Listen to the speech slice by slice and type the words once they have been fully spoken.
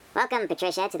Welcome,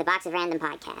 Patricia, to the Box of Random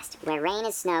podcast, where rain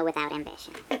is snow without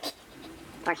ambition.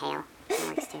 Or hail. That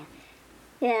works too.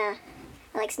 Yeah,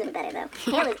 I like snow better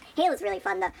though. Hail is really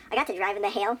fun though. I got to drive in the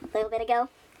hail a little bit ago,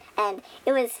 and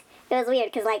it was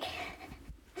weird because like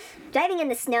driving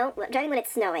when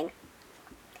it's snowing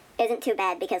isn't too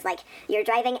bad because like you're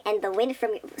driving and the wind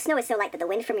from snow is so light that the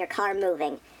wind from your car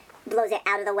moving blows it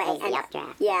out of the way, and the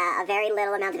updraft. Yeah, a very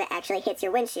little amount of it actually hits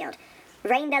your windshield.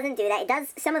 Rain doesn't do that. It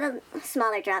does. Some of the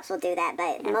smaller drops will do that,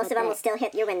 but most of them will still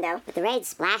hit your window. But the rain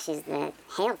splashes, the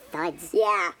hail thuds.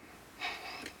 Yeah.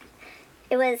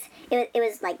 It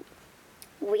was like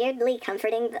weirdly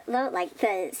comforting though, like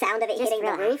the sound of it hitting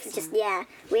the roof. Just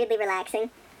weirdly relaxing.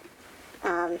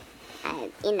 In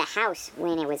the house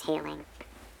when it was hailing,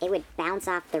 it would bounce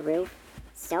off the roof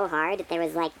so hard there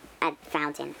was like a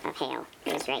fountain of hail.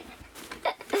 It was great.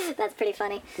 That's pretty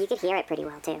funny. You could hear it pretty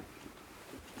well too.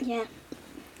 Yeah.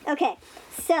 Okay,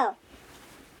 so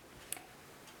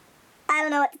I don't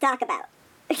know what to talk about.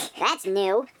 That's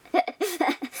new.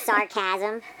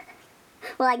 Sarcasm.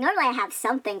 Well, like normally I have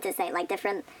something to say, like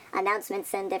different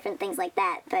announcements and different things like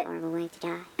that, but Horrible way to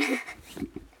die.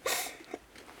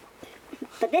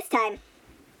 but this time,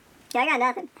 I got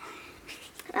nothing.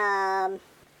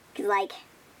 'Cause like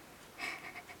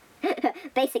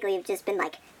basically I've just been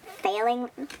like failing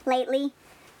lately.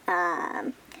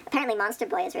 Apparently Monster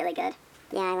Boy is really good.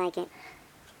 Yeah, I like it.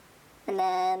 And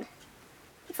then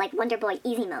it's like Wonder Boy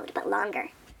Easy Mode, but longer.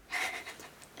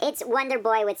 It's Wonder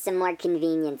Boy with some more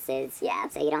conveniences. Yeah.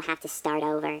 So you don't have to start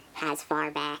over as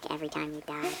far back every time you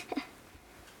die.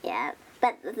 Yeah.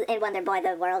 But in Wonder Boy,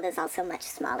 the world is also much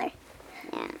smaller.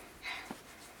 Yeah.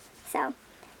 So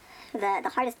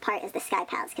the hardest part is the Sky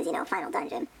Palace, because, you know, Final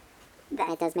Dungeon.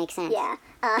 That does make sense. Yeah.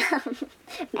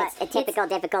 But it's a typical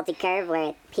difficulty curve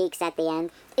where it peaks at the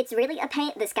end. It's really a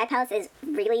pain. The Sky Palace is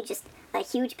really just a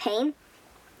huge pain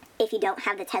if you don't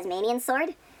have the Tasmanian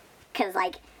sword. Because,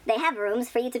 like, they have rooms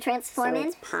for you to transform in.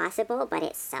 It's possible, but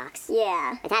it sucks.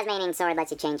 Yeah. The Tasmanian sword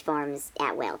lets you change forms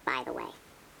at will, by the way.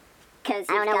 Cause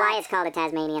I don't know why it's called a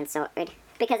Tasmanian sword.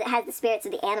 Because it has the spirits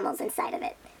of the animals inside of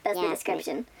it. That's the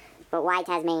description. But why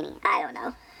Tasmania? I don't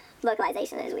know.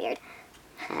 Localization is weird.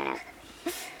 I don't know.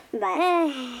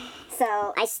 But,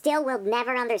 so... I still will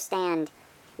never understand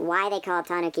why they call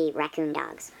Tanuki raccoon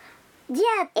dogs.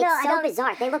 Yeah, It's so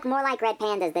bizarre. They look more like red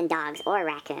pandas than dogs or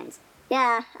raccoons.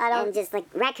 Yeah, I don't... And just like,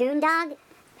 raccoon dog?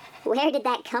 Where did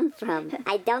that come from?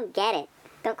 I don't get it.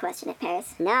 Don't question it,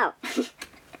 Paris. No.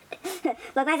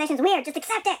 Localization's weird, just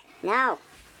accept it! No.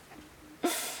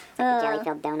 It's like the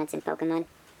jelly-filled donuts in Pokemon.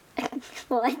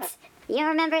 What? You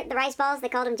remember the rice balls? They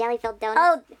called them jelly-filled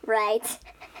donuts? Oh, right.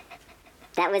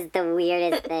 That was the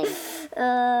weirdest thing.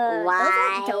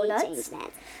 Why donuts? change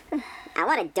that? I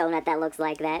want a donut that looks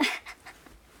like that.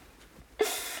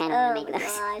 Kind of want to make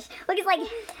those. Gosh. Look, it's like...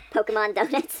 Pokemon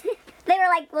donuts. They were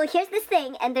like, well, here's this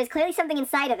thing, and there's clearly something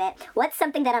inside of it. What's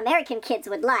something that American kids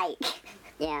would like?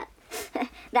 Yeah.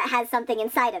 That has something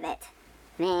inside of it.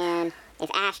 Man, if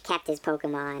Ash kept his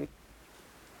Pokemon...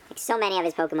 Like, so many of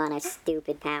his Pokemon are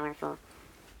stupid powerful.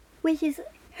 Which is...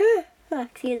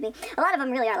 excuse me. A lot of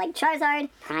them really are, like Charizard.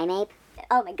 Primeape.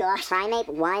 Oh my gosh. Primeape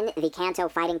won the Kanto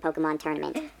Fighting Pokemon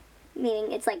Tournament.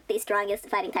 Meaning it's like the strongest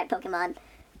fighting type Pokemon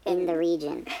in the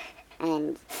region.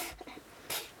 And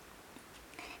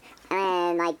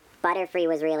then, like, Butterfree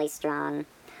was really strong.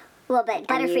 Well, but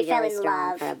Butterfree fell in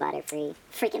strong love. for a Butterfree.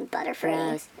 Freaking Butterfree.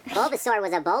 Gross. Bulbasaur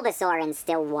was a Bulbasaur and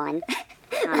still won.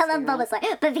 I love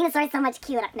Bulbasaur. But Venusaur is so much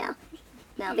cuter. No,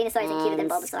 Venusaur isn't cuter than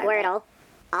Bulbasaur. Squirtle,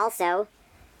 also,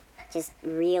 just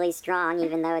really strong,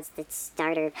 even though it's the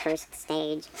starter first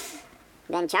stage.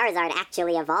 Then Charizard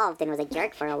actually evolved and was a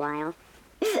jerk for a while.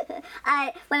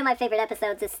 One of my favorite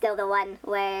episodes is still the one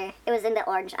where it was in the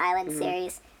Orange Island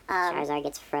series. Charizard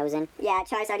gets frozen. Yeah,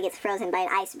 Charizard gets frozen by an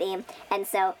ice beam, and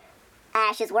so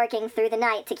Ash is working through the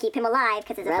night to keep him alive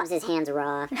because rubs his hands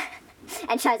raw.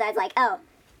 And Charizard's like, "Oh,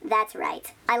 that's right.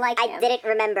 I like him." I didn't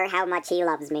remember how much he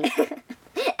loves me.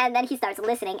 And then he starts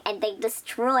listening, and they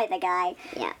destroy the guy.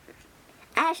 Yeah.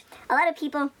 Ash, a lot of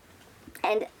people,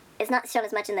 and it's not shown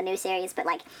as much in the new series, but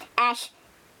like Ash,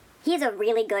 he's a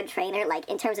really good trainer, like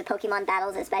in terms of Pokemon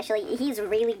battles especially. He's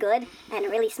really good and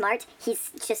really smart. He's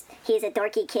a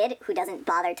dorky kid who doesn't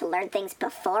bother to learn things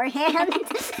beforehand.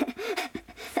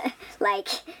 Like,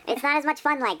 it's not as much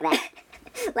fun like that.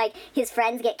 Like, his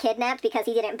friends get kidnapped because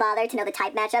he didn't bother to know the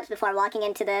type matchups before walking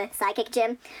into the psychic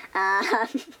gym. I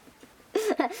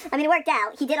mean, it worked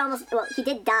out. He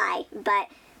did die, but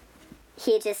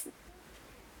he just,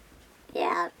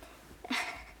 yeah.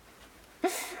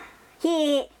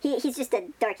 He's just a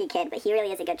dorky kid, but he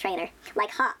really is a good trainer. Like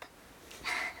Hop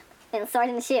in Sword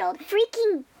and Shield.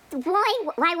 Freaking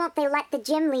Why won't they let the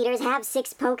gym leaders have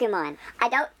 6 Pokemon? I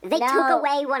don't They know. took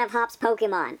away one of Hop's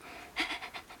Pokemon.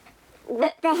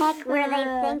 What the heck were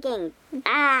they thinking?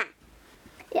 Ah,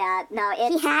 Yeah, no,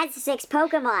 he it's... has 6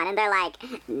 Pokemon, and they're like,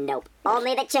 nope,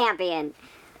 only the champion.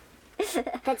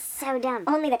 That's so dumb.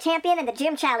 Only the champion and the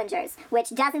gym challengers, which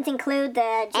doesn't include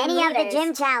the gym Any leaders. of the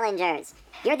gym challengers.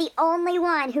 You're the only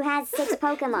one who has 6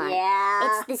 Pokemon.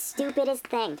 Yeah. It's the stupidest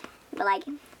thing. But, like,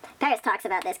 Paris talks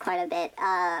about this quite a bit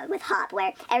with Hop,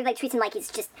 where everybody treats him like he's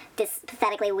just this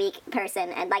pathetically weak person.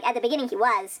 And, like, at the beginning he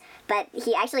was, but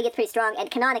he actually gets pretty strong.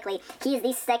 And canonically, he is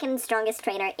the second strongest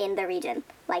trainer in the region.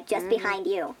 Like, just behind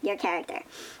you, your character.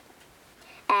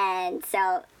 And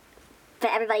so,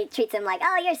 but everybody treats him like,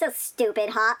 oh, you're so stupid,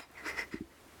 Hop.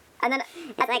 And then,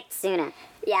 It's like Suna.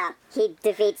 yeah. He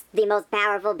defeats the most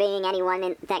powerful being anyone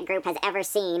in that group has ever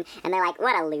seen, and they're like,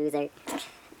 what a loser.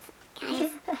 He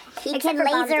Except can for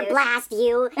laser Bomb blast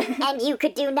you, and you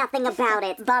could do nothing about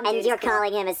it. Bomb and Dude's you're cool.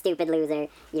 calling him a stupid loser.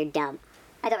 You're dumb.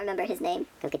 I don't remember his name.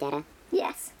 Kokadeta.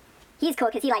 Yes. He's cool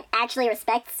because he, like, actually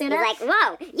respects Suna. He's like,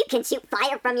 whoa, you can shoot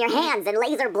fire from your hands and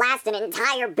laser blast an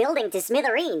entire building to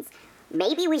smithereens.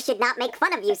 Maybe we should not make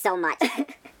fun of you so much.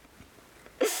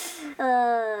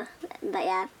 But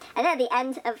yeah. And then at the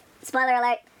end of, spoiler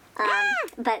alert,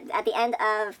 but at the end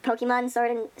of Pokemon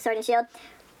Sword and Shield,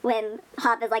 when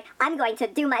Hop is like, I'm going to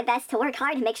do my best to work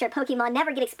hard to make sure Pokemon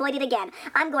never get exploited again.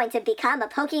 I'm going to become a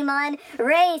Pokemon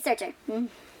researcher.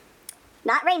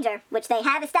 Not ranger, which they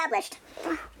have established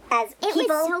as It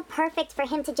people. was so perfect for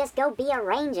him to just go be a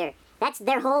ranger. That's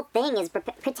their whole thing, is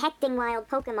protecting wild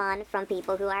Pokemon from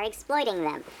people who are exploiting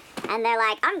them. And they're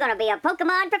like, I'm gonna be a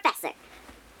Pokemon professor.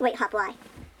 Wait, Hop, why?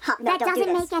 Hop, no, That don't do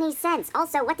doesn't this. make any sense.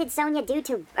 Also, what did Sonia do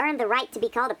to earn the right to be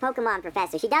called a Pokemon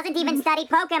professor? She doesn't even study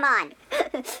Pokemon.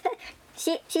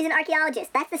 She's an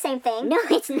archaeologist. That's the same thing. No,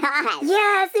 it's not.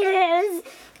 Yes, it is.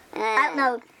 Uh, I don't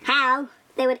know how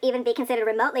they would even be considered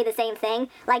remotely the same thing.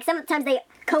 Like, sometimes they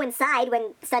coincide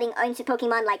when studying ancient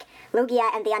Pokemon like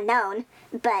Lugia and the Unknown,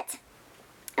 but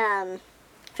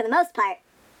for the most part,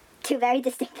 two very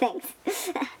distinct things.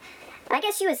 I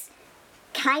guess she was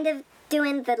kind of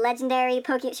doing the legendary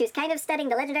Pokemon. She was kind of studying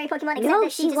the legendary Pokemon, except No,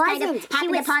 that she just wasn't. kind of She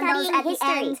happened was upon those studying at history.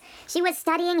 the end. She was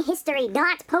studying history,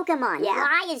 not Pokemon. Yeah.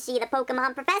 Why is she the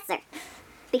Pokemon professor?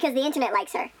 Because the internet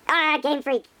likes her. Ah, Game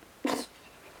Freak.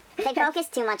 They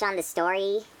focused too much on the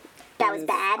story. That was and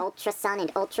bad. Ultra Sun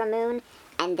and Ultra Moon,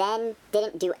 and then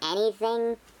didn't do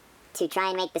anything to try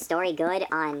and make the story good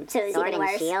on So it was Sword even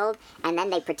and worse. Shield, and then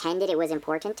they pretended it was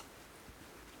important.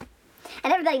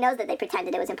 And everybody knows that they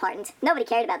pretended it was important. Nobody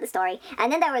cared about the story.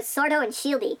 And then there was Sordo and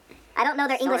Shieldy. I don't know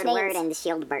their English Swordward names. and the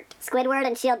Shieldbert. Squidward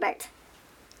and Shieldbert.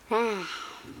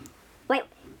 Wait.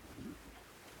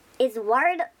 Is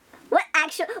Word... What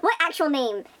actual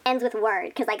name ends with word?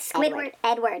 Because, like, Squidward...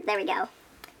 Edward. There we go.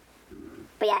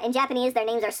 But yeah, in Japanese, their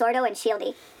names are Sordo and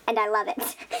Shieldy. And I love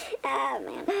it. Oh,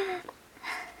 man.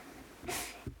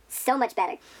 So much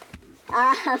better.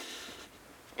 But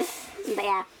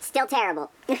yeah. Still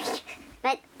terrible.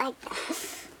 But, like,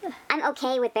 I'm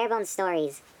okay with bare bones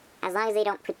stories, as long as they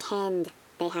don't pretend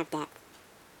they have depth.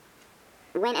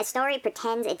 When a story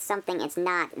pretends it's something it's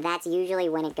not, that's usually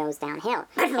when it goes downhill.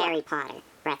 Harry Potter,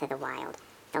 Breath of the Wild,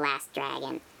 The Last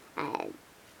Dragon,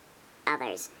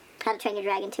 others. How to Train Your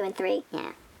Dragon 2 and 3.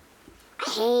 Yeah. I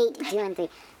hate 2 and 3.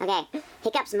 Okay,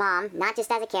 Hiccup's mom, not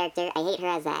just as a character, I hate her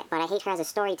as that, but I hate her as a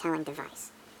storytelling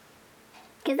device.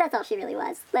 Because that's all she really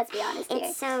was. Let's be honest here.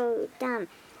 It's so dumb.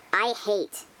 I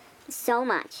hate so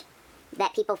much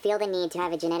that people feel the need to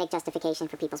have a genetic justification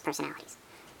for people's personalities.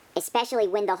 Especially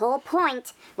when the whole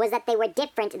point was that they were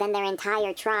different than their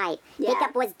entire tribe. Yeah.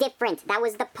 Hiccup was different. That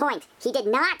was the point. He did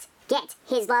not get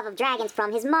his love of dragons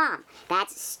from his mom.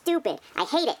 That's stupid. I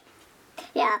hate it.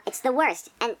 Yeah. It's the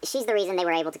worst. And she's the reason they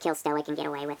were able to kill Stoic and get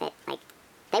away with it. Like,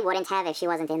 they wouldn't have if she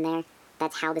wasn't in there.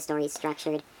 That's how the story is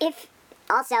structured. If...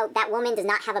 Also, that woman does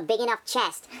not have a big enough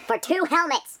chest for 2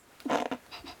 helmets.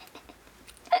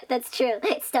 That's true.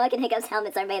 Stoic and Hiccup's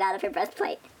helmets are made out of her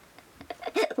breastplate.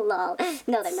 Lol.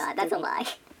 No, they're not. That's a lie.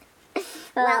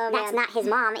 Well, Oh, that's man. not his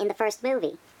mom in the first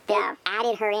movie. They Yeah.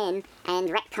 added her in and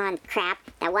retconned crap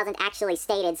that wasn't actually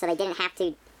stated, so they didn't have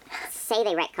to say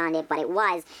they retconned it, but it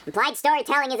was. Implied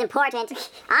storytelling is important.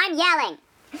 I'm yelling.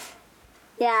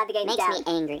 Yeah, the game's Makes down. me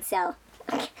angry. So...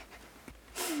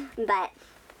 But...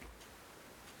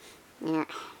 Yeah.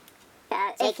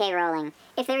 if, J.K. Rowling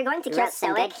if they were going to kill wrote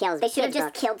some Stoic, good kills- they should have good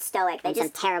just books. killed Stoic. They and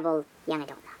just... some terrible young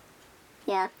adult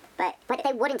now. Yeah, but... But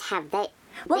they wouldn't have. They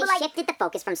Well, but, like- shifted the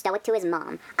focus from Stoic to his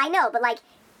mom. I know, but, like...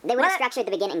 They would have What? structured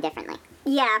the beginning differently.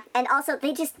 Yeah, and also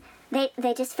they just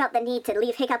felt the need to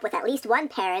leave Hiccup with at least one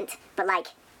parent, but, like,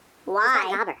 Why?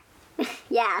 He's not a robber.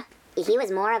 Yeah. He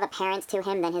was more of a parent to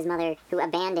him than his mother, who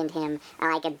abandoned him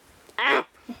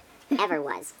ever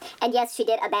was. And yes, she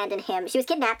did abandon him. She was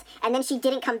kidnapped, and then she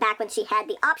didn't come back when she had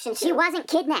the option to. She wasn't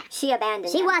kidnapped. She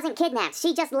abandoned She him. wasn't kidnapped.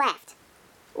 She just left.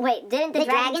 Wait, didn't the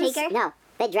dragon take her? No,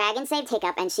 the dragon saved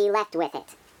Hiccup, and she left with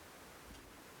it.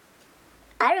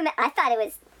 I thought it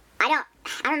was... I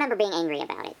don't remember being angry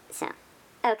about it, so.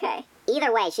 Okay.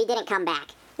 Either way, she didn't come back.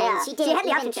 And Yeah, she she didn't had the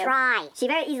even option to. try. She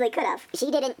very easily could have.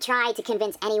 She didn't try to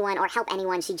convince anyone or help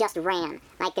anyone. She just ran.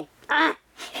 Like a...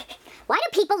 Why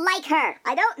do people like her?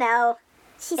 I don't know.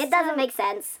 She's It doesn't make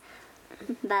sense.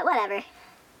 But whatever.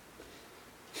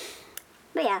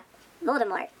 But yeah,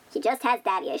 Voldemort. He just has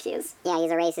daddy issues. Yeah,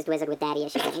 he's a racist wizard with daddy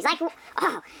issues. And he's like,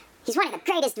 oh, he's one of the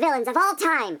greatest villains of all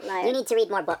time. Liar. You need to read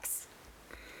more books.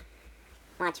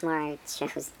 Watch more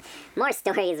shows. More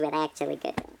stories with actually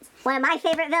good villains. One of my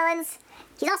favorite villains.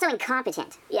 He's also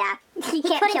incompetent. Yeah, he He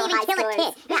can't couldn't kill even high kill schoolers. a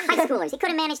kid. Yeah, high schoolers. He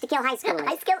couldn't manage to kill high schoolers.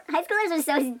 High schoolers are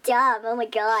so dumb. Oh my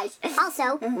gosh.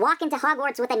 Also, walk into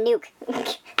Hogwarts with a nuke.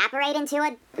 Apparate into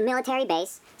a military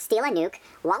base, steal a nuke,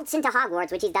 waltz into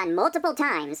Hogwarts, which he's done multiple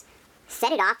times,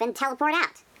 set it off, and teleport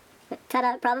out.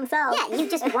 Ta-da, problem solved. Yeah, you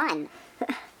just won.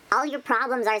 All your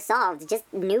problems are solved.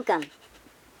 Just nuke them.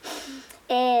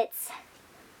 It's...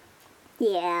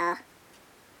 Yeah.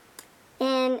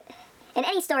 In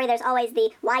any story, there's always the,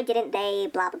 why didn't they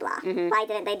blah, blah, blah. Mm-hmm. Why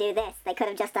didn't they do this? They could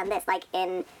have just done this. Like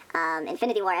in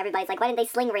Infinity War, everybody's like, why didn't they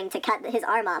sling ring to cut his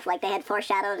arm off? Like they had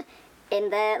foreshadowed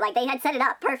in the... Like they had set it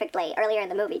up perfectly earlier in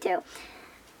the movie, too.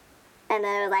 And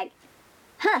then it was like,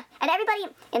 huh. And everybody,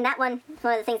 in that one of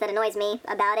the things that annoys me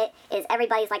about it is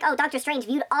everybody's like, oh, Doctor Strange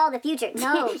viewed all the futures.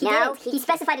 No, he No, didn't. He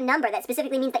specified a number that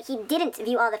specifically means that he didn't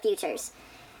view all the futures.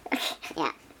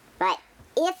 Yeah, but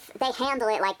if they handle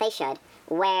it like they should,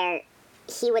 where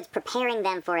he was preparing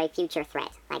them for a future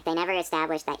threat, like they never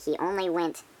established that he only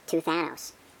went to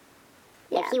Thanos.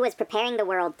 Yeah. If he was preparing the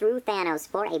world through Thanos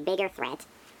for a bigger threat,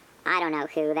 I don't know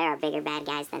who, there are bigger bad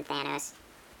guys than Thanos.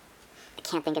 I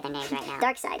can't think of their names right now.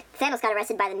 Darkseid. Thanos got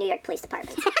arrested by the New York Police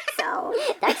Department. So,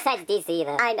 Darkseid's DC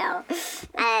though. I know.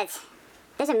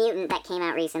 There's a mutant that came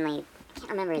out recently. I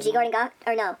can't remember his G. name.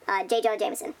 Gordon J. Jonah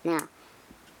Jameson. No.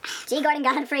 G. Gordon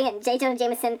Godfrey and J. Jonah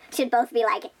Jameson should both be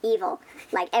like evil,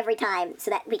 like every time,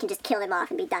 so that we can just kill him off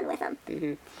and be done with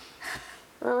him.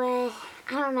 Well,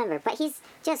 I don't remember, but he's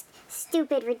just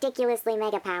stupid, ridiculously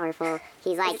mega powerful.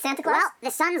 He's like, it Santa Claus? well, the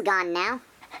sun's gone now.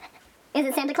 Is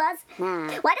it Santa Claus? No.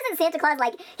 Why doesn't Santa Claus,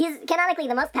 like, he's canonically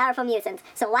the most powerful mutant,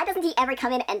 so why doesn't he ever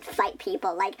come in and fight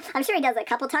people? Like, I'm sure he does a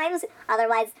couple times,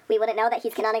 otherwise we wouldn't know that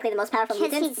he's canonically the most powerful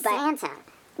Because mutant. he's but, Santa.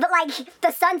 but, like,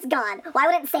 the sun's gone. Why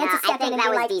wouldn't Santa I step in think and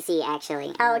that be was like, DC,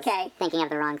 actually. Oh, I was okay. Thinking of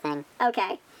the wrong thing.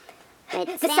 okay. But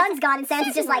The sun's gone and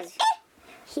Santa's just like, He's-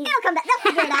 they'll come back,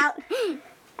 they'll figure it out.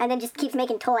 And then just keeps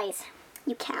making toys.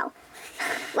 You cow.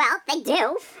 Well, they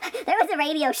do. There was a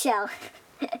radio show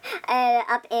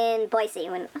up in Boise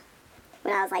when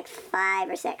I was like 5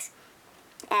 or 6,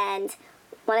 and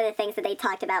one of the things that they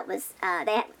talked about was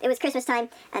it was Christmas time,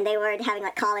 and they were having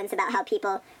like call-ins about how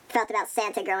people felt about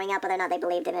Santa growing up, whether or not they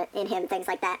believed in him, things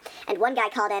like that. And one guy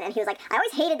called in and he was like, I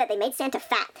always hated that they made Santa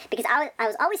fat because I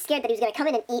was always scared that he was going to come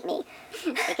in and eat me.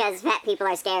 Because fat people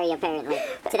are scary, apparently.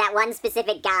 To that one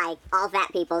specific guy, all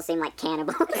fat people seem like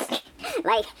cannibals.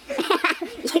 Like,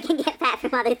 you can get fat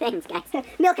from other things, guys.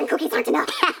 Milk and cookies aren't enough.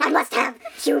 I must have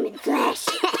human flesh.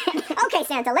 Okay,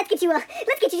 Santa, let's get you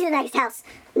to the next house.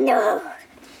 No.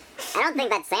 I don't think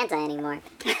that's Santa anymore.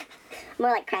 More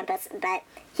like Krampus, but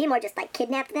he more just like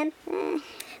kidnapped them.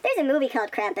 There's a movie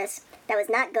called Krampus that was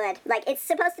not good. Like, it's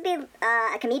supposed to be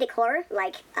a comedic horror,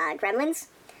 like Gremlins,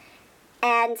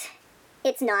 and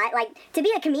it's not. Like, to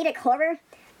be a comedic horror,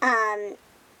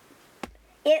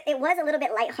 it was a little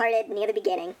bit lighthearted near the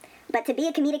beginning, but to be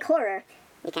a comedic horror,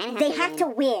 You kind of they have to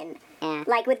win. Yeah.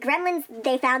 Like, with Gremlins,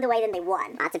 they found a way, then they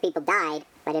won. Lots of people died,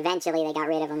 but eventually they got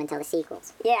rid of them until the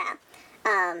sequels. Yeah.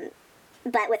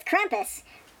 But with Krampus,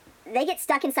 they get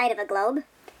stuck inside of a globe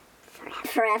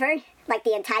forever. Like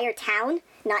the entire town,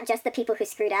 not just the people who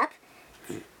screwed up.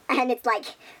 And it's like,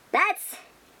 that's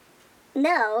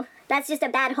just a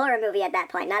bad horror movie at that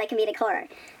point, not a comedic horror.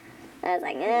 I was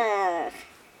like, ugh.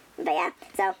 But yeah,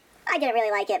 so I didn't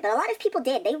really like it, but a lot of people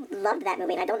did. They loved that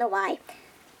movie, and I don't know why.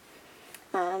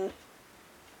 And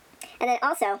then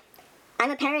also,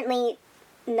 I'm apparently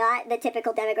not the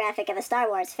typical demographic of a Star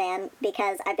Wars fan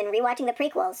because I've been rewatching the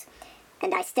prequels,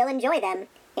 and I still enjoy them,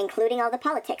 including all the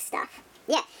politics stuff.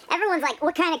 Yeah, everyone's like,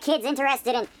 what kind of kid's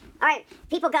interested in... Alright,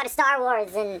 people go to Star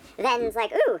Wars, and then it's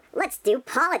like, ooh, let's do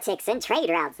politics and trade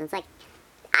routes. And it's like,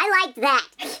 I liked that.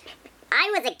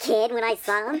 I was a kid when I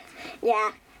saw them.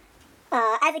 Yeah.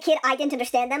 As a kid, I didn't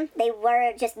understand them. They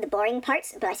were just the boring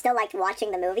parts, but I still liked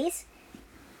watching the movies.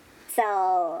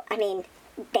 So, I mean,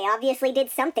 they obviously did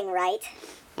something right.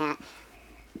 Yeah.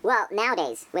 Well,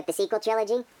 nowadays, with the sequel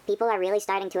trilogy, people are really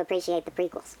starting to appreciate the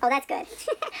prequels. Oh, that's good.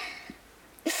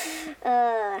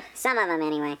 Some of them,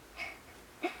 anyway.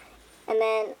 And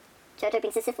then Jar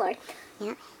being the Sith Lord.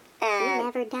 Yeah. He And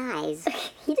never dies.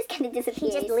 he just kind of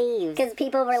disappears. He just leaves. Because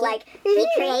people were like, He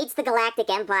creates the Galactic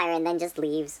Empire and then just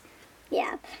leaves.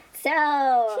 yeah.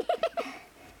 So.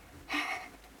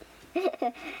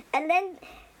 And then,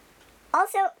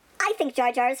 also, I think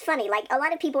Jar Jar is funny. Like, a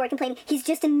lot of people were complaining, he's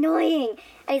just annoying.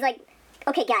 And he's like,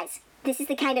 okay, guys, this is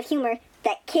the kind of humor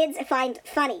that kids find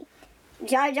funny.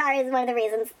 Jar Jar is one of the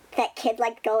reasons that kids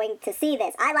like going to see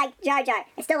this. I like Jar Jar.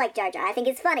 I still like Jar Jar. I think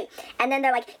it's funny. And then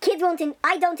they're like,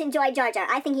 I don't enjoy Jar Jar.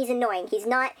 I think he's annoying. He's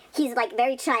like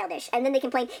very childish. And then they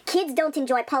complain, kids don't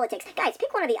enjoy politics. Guys,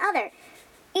 pick one or the other.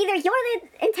 Either you're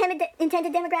the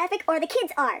intended demographic or the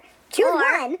kids are. Choose Or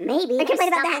one. maybe and there's complain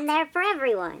about something that. there for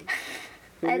everyone.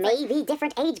 It's Maybe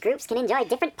different age groups can enjoy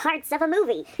different parts of a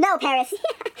movie. No, Paris.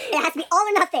 It has to be all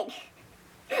or nothing.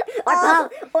 Or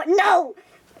both. Or no.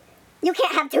 You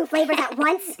can't have two flavors at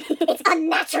once. It's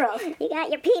unnatural. You got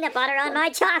your peanut butter on my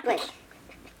chocolate.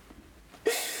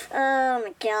 Oh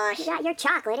my gosh. You got your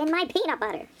chocolate in my peanut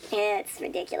butter. It's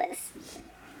ridiculous.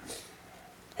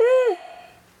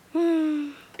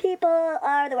 People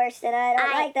are the worst and I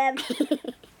don't like them.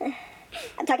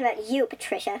 I'm talking about you,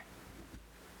 Patricia.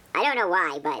 I don't know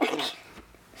why, but you know,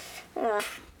 Ugh.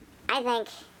 I think.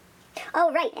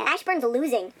 Oh, right. Ashburn's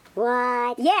losing.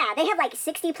 What? Yeah, they have like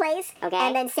 60 plays. Okay.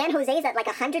 And then San Jose's at like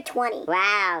 120.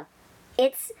 Wow.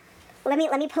 It's... Let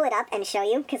me pull it up and show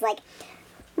you, because like...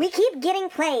 We keep getting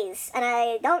plays, and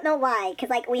I don't know why, because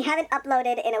like we haven't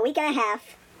uploaded in a week and a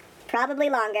half. Probably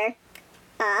longer.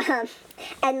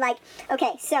 And like...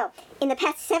 Okay, so, in the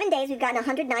past 7 days, we've gotten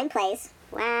 109 plays.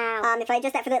 Wow. If I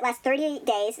adjust that for the last 30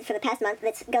 days, for the past month,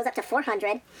 that goes up to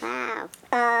 400. Wow.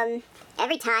 Um...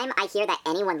 Every time I hear that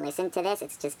anyone listened to this,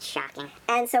 it's just shocking.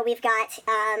 And so we've got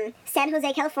San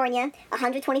Jose, California,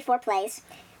 124 plays.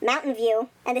 Mountain View,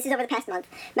 and this is over the past month,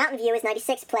 Mountain View is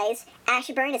 96 plays.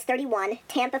 Ashburn is 31.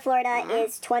 Tampa, Florida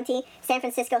is 20. San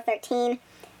Francisco, 13.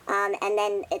 And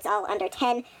then it's all under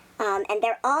 10. And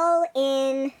they're all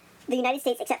in the United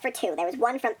States except for 2. There was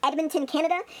one from Edmonton,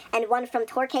 Canada, and one from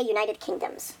Torquay, United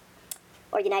Kingdoms.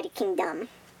 Or United Kingdom.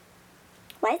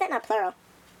 Why is that not plural?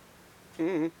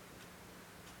 Mm-hmm.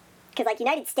 Because, like,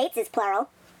 United States is plural.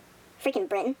 Freaking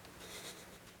Britain.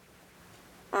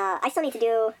 I still need to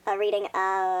do a reading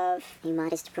of... A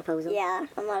modest proposal. Yeah,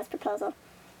 a modest proposal.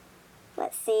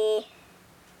 Let's see.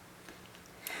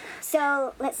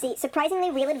 So, let's see.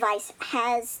 Surprisingly, Real Advice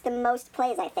has the most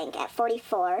plays, I think, at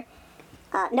 44.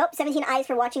 Nope, 17 Eyes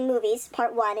for Watching Movies,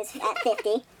 Part 1 is at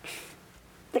 50.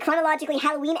 The Chronologically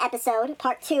Halloween episode,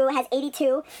 Part 2, has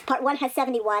 82. Part 1 has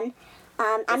 71.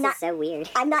 This is so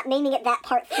weird. I'm not naming it that.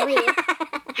 Part 3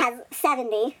 has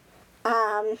 70.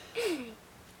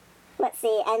 Let's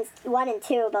see, and 1 and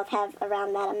 2 both have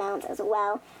around that amount as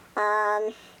well.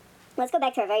 Let's go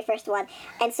back to our very first one.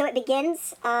 And so it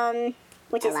begins,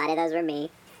 which A is lot of those were me.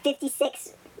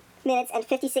 56 minutes and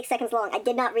 56 seconds long. I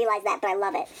did not realize that, but I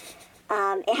love it.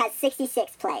 It has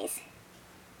 66 plays.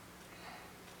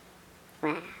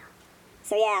 Wow.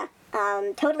 So yeah,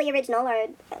 Totally Original, our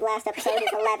last episode,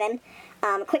 is 11.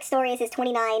 Quick Stories is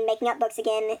 29. Making Up Books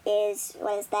Again is,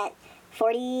 what is that,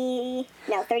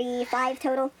 35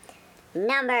 total?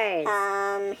 Numbers.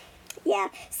 Yeah,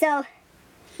 so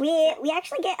we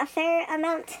actually get a fair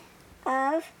amount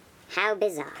of How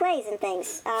bizarre. plays and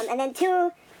things. And then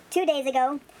two days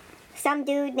ago, some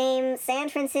dude named San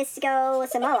Francisco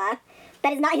Samoa,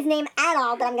 that is not his name at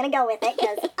all, but I'm going to go with it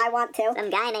because I want to. Some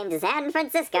guy named San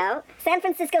Francisco. San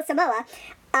Francisco Samoa.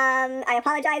 I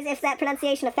apologize if that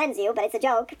pronunciation offends you, but it's a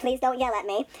joke. Please don't yell at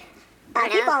me.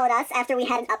 He know. followed us after we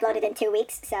hadn't uploaded in 2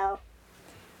 weeks, so,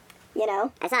 you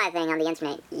know. I saw a thing on the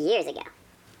internet years ago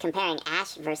comparing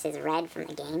Ash versus Red from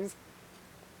the games.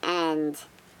 And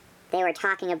they were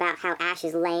talking about how Ash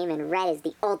is lame and Red is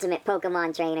the ultimate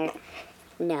Pokemon trainer.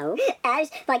 No. Ash,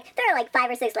 like, there are like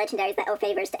 5 or 6 legendaries that owe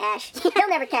favors to Ash. He'll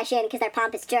never cash in because they're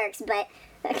pompous jerks, but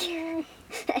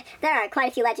there are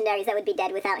quite a few legendaries that would be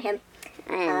dead without him.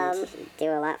 And do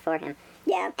a lot for him.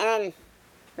 Yeah. And then,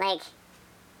 like,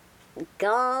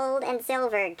 Gold and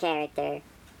Silver character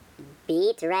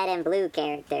beat Red and Blue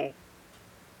character.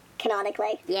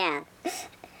 Canonically. Yeah.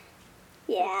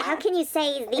 Yeah. How can you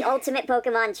say he's the ultimate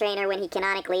Pokemon trainer when he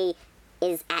canonically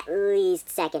is at least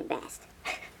second best?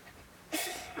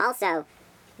 Also,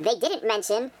 they didn't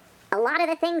mention a lot of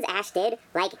the things Ash did,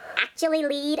 like actually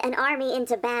lead an army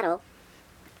into battle,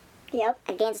 Yep.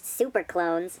 against super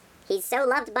clones. He's so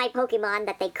loved by Pokemon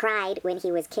that they cried when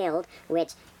he was killed,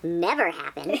 which never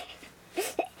happened.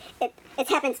 It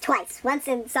happens twice. Once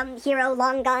in some hero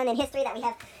long gone in history that we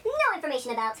have no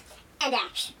information about, and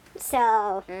Ash. So,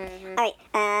 all right,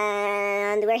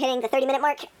 and we're hitting the 30-minute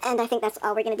mark, and I think that's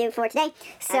all we're gonna do for today.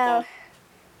 So, Okay.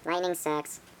 Lightning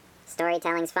sucks.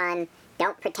 Storytelling's fun.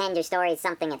 Don't pretend your story is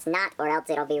something it's not, or else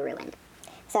it'll be ruined.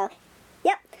 so,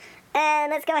 yep. And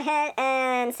let's go ahead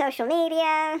and social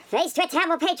media, Face, Twitch,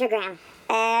 Hamble, Patreon.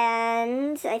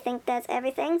 and I think that's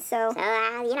everything. So,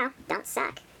 So, don't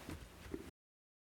suck.